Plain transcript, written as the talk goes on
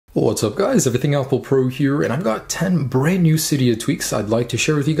What's up guys, Everything Apple Pro here, and I've got 10 brand new Cydia tweaks I'd like to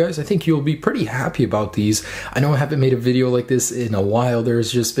share with you guys. I think you'll be pretty happy about these. I know I haven't made a video like this in a while.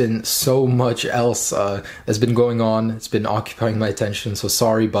 There's just been so much else that's been going on. It's been occupying my attention, so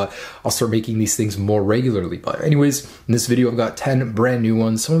sorry, but I'll start making these things more regularly. But anyways, in this video I've got 10 brand new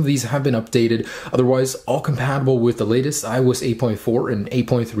ones. Some of these have been updated, otherwise all compatible with the latest iOS 8.4 and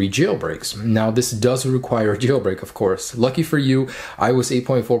 8.3 jailbreaks. Now this does require a jailbreak, of course. Lucky for you, iOS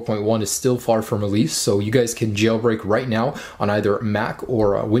 8.4.1 is still far from release, so you guys can jailbreak right now on either Mac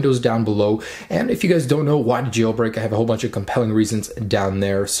or Windows down below. And if you guys don't know why to jailbreak, I have a whole bunch of compelling reasons down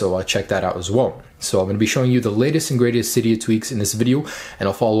there, so check that out as well. So I'm going to be showing you the latest and greatest Cydia tweaks in this video, and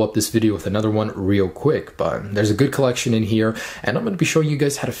I'll follow up this video with another one real quick. But there's a good collection in here, and I'm going to be showing you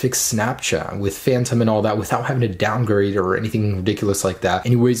guys how to fix Snapchat with Phantom and all that without having to downgrade or anything ridiculous like that.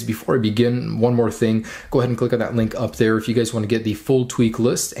 Anyways, before I begin, one more thing, go ahead and click on that link up there if you guys want to get the full tweak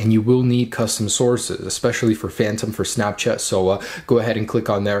list, and you will need custom sources, especially for Phantom for Snapchat. So go ahead and click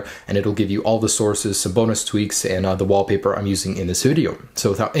on there, and it'll give you all the sources, some bonus tweaks, and the wallpaper I'm using in this video.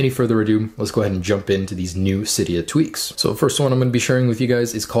 So without any further ado, let's go ahead and jump into these new Cydia tweaks. So the first one I'm going to be sharing with you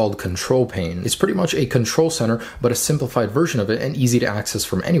guys is called Controlpane. It's pretty much a control center, but a simplified version of it and easy to access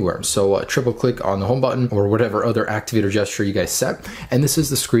from anywhere. So triple click on the home button or whatever other activator gesture you guys set, and this is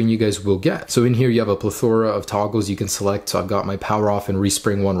the screen you guys will get. So in here you have a plethora of toggles you can select. So I've got my power off and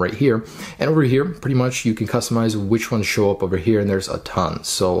respring one right here, and over here pretty much you can customize which ones show up over here, and there's a ton.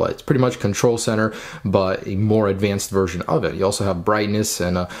 So it's pretty much control center, but a more advanced version of it. You also have brightness,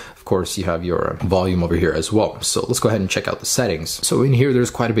 and of course you have your volume over here as well. So let's go ahead and check out the settings. So in here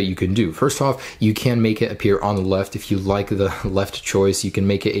there's quite a bit you can do. First off, you can make it appear on the left if you like the left choice. You can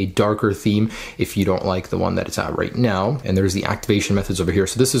make it a darker theme if you don't like the one that it's at right now. And there's the activation methods over here.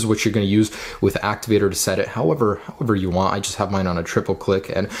 So this is what you're going to use with Activator to set it however you want. I just have mine on a triple click,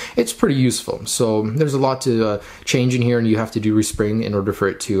 and it's pretty useful. So there's a lot to change in here, and you have to do respring in order for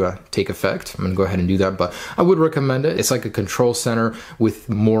it to take effect. I'm going to go ahead and do that, but I would recommend it. It's like a control center with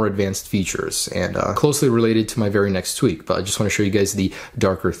more advanced features, and closely related to my very next tweak, but I just want to show you guys the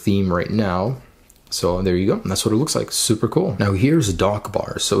darker theme right now. So there you go, and that's what it looks like. Super cool. Now here's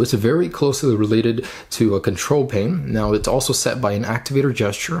DockBar. So it's very closely related to a Controlpane. Now it's also set by an activator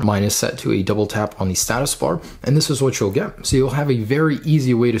gesture. Mine is set to a double tap on the status bar, and this is what you'll get. So you'll have a very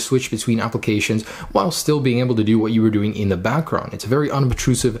easy way to switch between applications while still being able to do what you were doing in the background. It's a very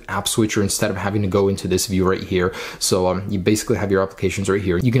unobtrusive app switcher instead of having to go into this view right here. So you basically have your applications right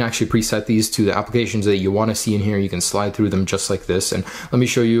here. You can actually preset these to the applications that you want to see in here. You can slide through them just like this, and let me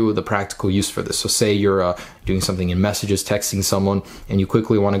show you the practical use for this. So say you're doing something in messages, texting someone, and you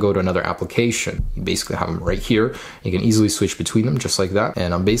quickly want to go to another application. You basically have them right here. You can easily switch between them just like that,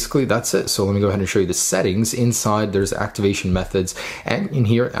 and basically that's it. So let me go ahead and show you the settings. Inside there's activation methods, and in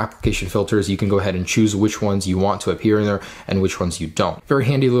here application filters. You can go ahead and choose which ones you want to appear in there and which ones you don't. Very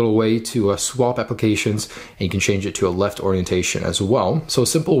handy little way to swap applications, and you can change it to a left orientation as well. So a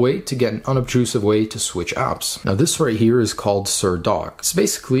simple way to get an unobtrusive way to switch apps. Now this right here is called CirDock. It's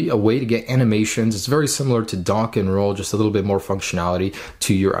basically a way to get animations. It's very similar to dock and roll, just a little bit more functionality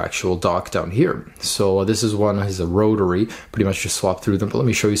to your actual dock down here. So this is one is a rotary, pretty much just swap through them, but let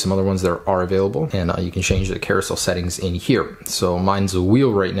me show you some other ones that are available, and you can change the carousel settings in here. So mine's a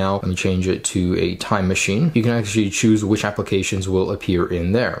wheel right now. Let me change it to a time machine. You can actually choose which applications will appear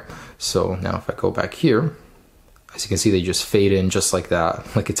in there. So now if I go back here, as you can see, they just fade in just like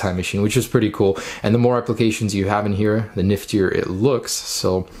that, like a time machine, which is pretty cool. And the more applications you have in here, the niftier it looks.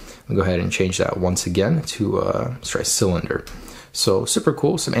 So I'll go ahead and change that once again to let's try cylinder. So super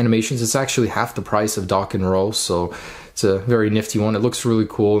cool, some animations. It's actually half the price of dock and roll, so it's a very nifty one. It looks really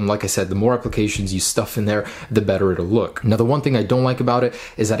cool, and like I said, the more applications you stuff in there, the better it'll look. Now the one thing I don't like about it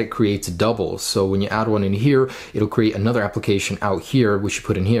is that it creates doubles. So when you add one in here, it'll create another application out here which you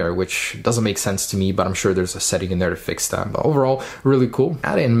put in here, which doesn't make sense to me, but I'm sure there's a setting in there to fix that. But overall, really cool.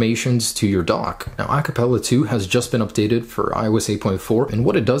 Add animations to your dock. Now Acapella 2 has just been updated for iOS 8.4, and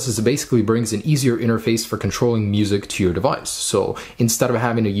what it does is it basically brings an easier interface for controlling music to your device. So instead of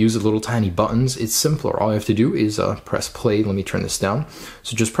having to use the little tiny buttons, it's simpler. All you have to do is press play. Let me turn this down.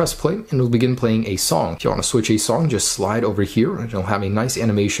 So just press play and it'll begin playing a song. If you want to switch a song, just slide over here and it'll have a nice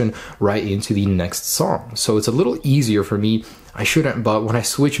animation right into the next song. So it's a little easier for me. I shouldn't, but when I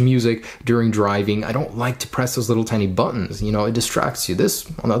switch music during driving, I don't like to press those little tiny buttons. You know, it distracts you. This,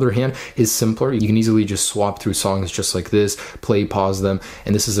 on the other hand, is simpler. You can easily just swap through songs just like this, play, pause them,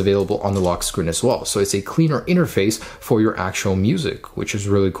 and this is available on the lock screen as well. So it's a cleaner interface for your actual music, which is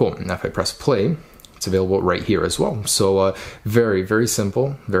really cool. Now if I press play, It's available right here as well. So very, very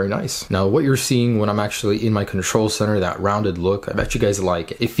simple, very nice. Now what you're seeing when I'm actually in my control center, that rounded look, I bet you guys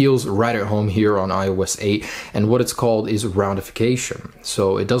like it. It feels right at home here on iOS 8, and what it's called is roundification.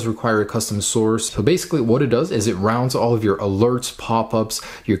 So it does require a custom source. So basically what it does is it rounds all of your alerts, pop-ups,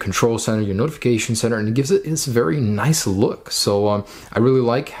 your control center, your notification center, and it gives it this very nice look. So I really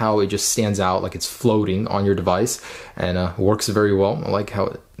like how it just stands out like it's floating on your device, and works very well. I like how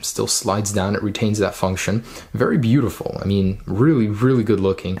it still slides down, it retains that function. Very beautiful. I mean, really, really good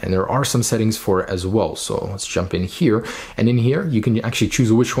looking. And there are some settings for it as well. So let's jump in here. And in here, you can actually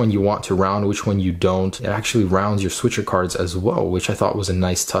choose which one you want to round, which one you don't. It actually rounds your switcher cards as well, which I thought was a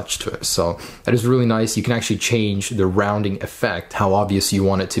nice touch to it. So that is really nice. You can actually change the rounding effect, how obvious you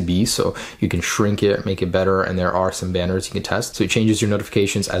want it to be. So you can shrink it, make it better. And there are some banners you can test. So it changes your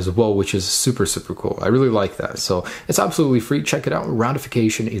notifications as well, which is super, super cool. I really like that. So it's absolutely free. Check it out.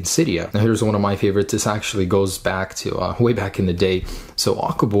 Roundification in Cydia. Now here's one of my favorites. This actually goes back to way back in the day. So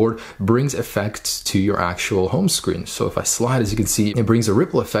AquaBoard brings effects to your actual home screen. So if I slide, as you can see, it brings a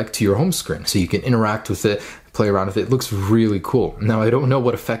ripple effect to your home screen. So you can interact with it, play around with it. It looks really cool. Now I don't know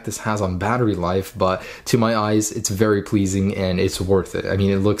what effect this has on battery life, but to my eyes, it's very pleasing and it's worth it. I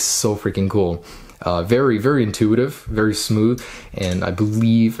mean, it looks so freaking cool. Very, very intuitive, very smooth, and I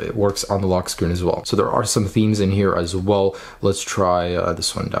believe it works on the lock screen as well. So there are some themes in here as well. Let's try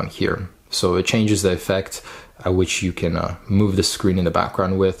this one down here. So it changes the effect at which you can move the screen in the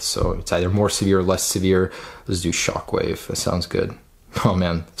background with. So it's either more severe or less severe. Let's do shockwave. That sounds good. Oh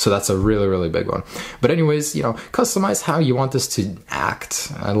man, so that's a really, really big one. But anyways, you know, customize how you want this to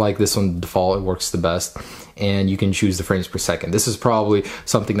act. I like this one default, it works the best. And you can choose the frames per second. This is probably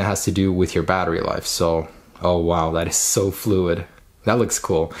something that has to do with your battery life. So, oh wow, that is so fluid. That looks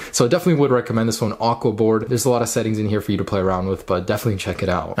cool. So I definitely would recommend this one, AquaBoard. There's a lot of settings in here for you to play around with, but definitely check it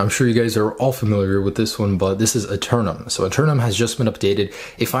out. I'm sure you guys are all familiar with this one, but this is Aeternum. So Aeternum has just been updated.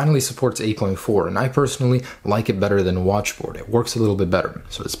 It finally supports 8.4, and I personally like it better than WatchBoard. It works a little bit better.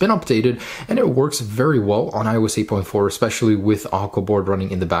 So it's been updated, and it works very well on iOS 8.4, especially with AquaBoard running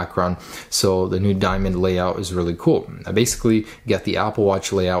in the background. So the new diamond layout is really cool. I basically get the Apple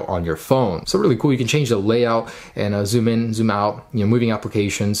Watch layout on your phone. So really cool. You can change the layout and zoom in, zoom out, you know, moving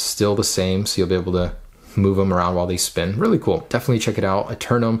applications still the same, so you'll be able to move them around while they spin. Really cool. Definitely check it out.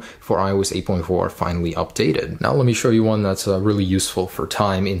 Aeternum for iOS 8.4 finally updated. Now let me show you one that's really useful for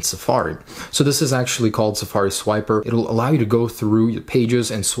time in Safari. So this is actually called SafariSwiper. It'll allow you to go through your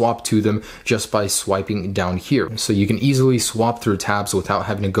pages and swap to them just by swiping down here. So you can easily swap through tabs without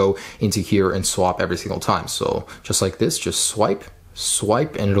having to go into here and swap every single time. So just like this, just swipe,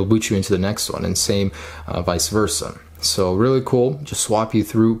 and it'll boot you into the next one, and same vice versa. So really cool, just swap you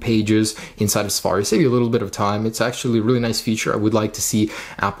through pages inside of Safari, save you a little bit of time. It's actually a really nice feature. I would like to see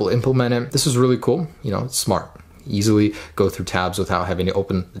Apple implement it. This is really cool, you know, it's smart. Easily go through tabs without having to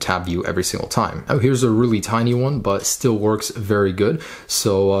open the tab view every single time. Oh, here's a really tiny one, but still works very good.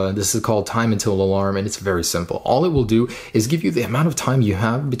 So this is called Time Until Alarm, and it's very simple. All it will do is give you the amount of time you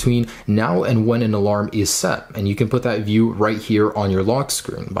have between now and when an alarm is set, and you can put that view right here on your lock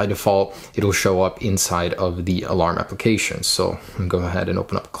screen. By default, it'll show up inside of the alarm application. So I'm gonna go ahead and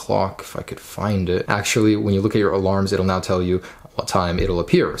open up clock if I could find it. Actually, when you look at your alarms, it'll now tell you what time it'll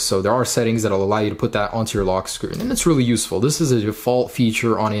appear. So there are settings that'll allow you to put that onto your lock screen, and it's really useful. This is a default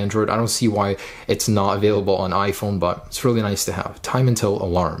feature on Android. I don't see why it's not available on iPhone, but it's really nice to have. Time Until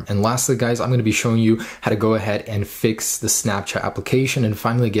Alarm. And lastly, guys, I'm going to be showing you how to go ahead and fix the Snapchat application and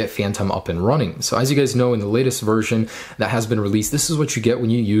finally get Phantom up and running. So as you guys know, in the latest version that has been released, this is what you get when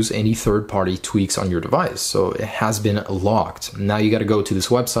you use any third-party tweaks on your device. So it has been locked. Now you got to go to this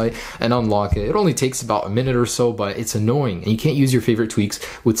website and unlock it. It only takes about a minute or so, but it's annoying, and you can't use your favorite tweaks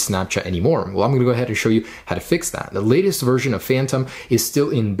with Snapchat anymore. Well, I'm going to go ahead and show you how to fix that. The latest version of Phantom is still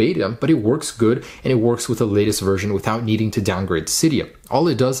in beta, but it works good, and it works with the latest version without needing to downgrade Cydia. All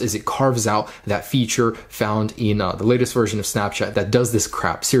it does is it carves out that feature found in the latest version of Snapchat that does this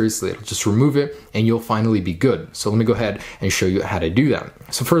crap. Seriously, it'll just remove it and you'll finally be good. So let me go ahead and show you how to do that.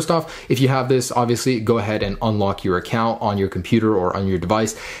 So first off, if you have this, obviously go ahead and unlock your account on your computer or on your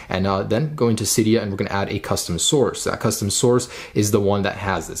device, and then go into Cydia, and we're going to add a custom source. That custom source is the one that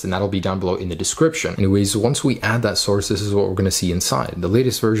has this, and that'll be down below in the description. Anyways, once we add that source, this is what we're going to see inside. The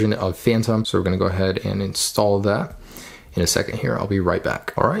latest version of Phantom. So we're going to go ahead and install that. in a second here. I'll be right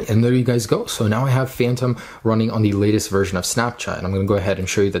back. All right, and there you guys go. So now I have Phantom running on the latest version of Snapchat, and I'm going to go ahead and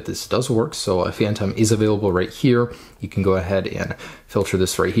show you that this does work. So Phantom is available right here. You can go ahead and filter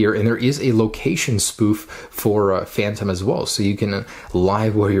this right here, and there is a location spoof for Phantom as well, so you can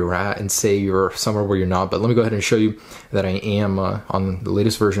live where you're at and say you're somewhere where you're not. But let me go ahead and show you that I am on the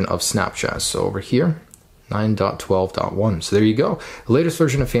latest version of Snapchat. So over here, 9.12.1. So there you go. The latest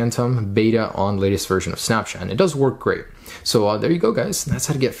version of Phantom, beta on latest version of Snapchat. And it does work great. So there you go, guys. That's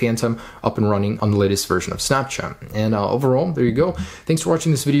how to get Phantom up and running on the latest version of Snapchat. And overall, there you go. Thanks for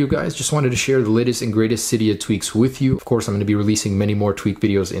watching this video, guys. Just wanted to share the latest and greatest Cydia tweaks with you. Of course, I'm going to be releasing many more tweak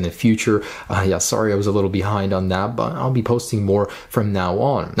videos in the future. Yeah, sorry I was a little behind on that, but I'll be posting more from now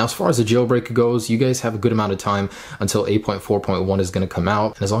on. Now, as far as the jailbreak goes, you guys have a good amount of time until 8.4.1 is going to come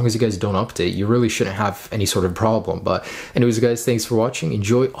out. And as long as you guys don't update, you really shouldn't have any sort of problem. But anyways, guys, thanks for watching.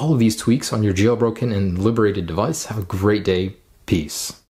 Enjoy all of these tweaks on your jailbroken and liberated device. Have a great day. Peace.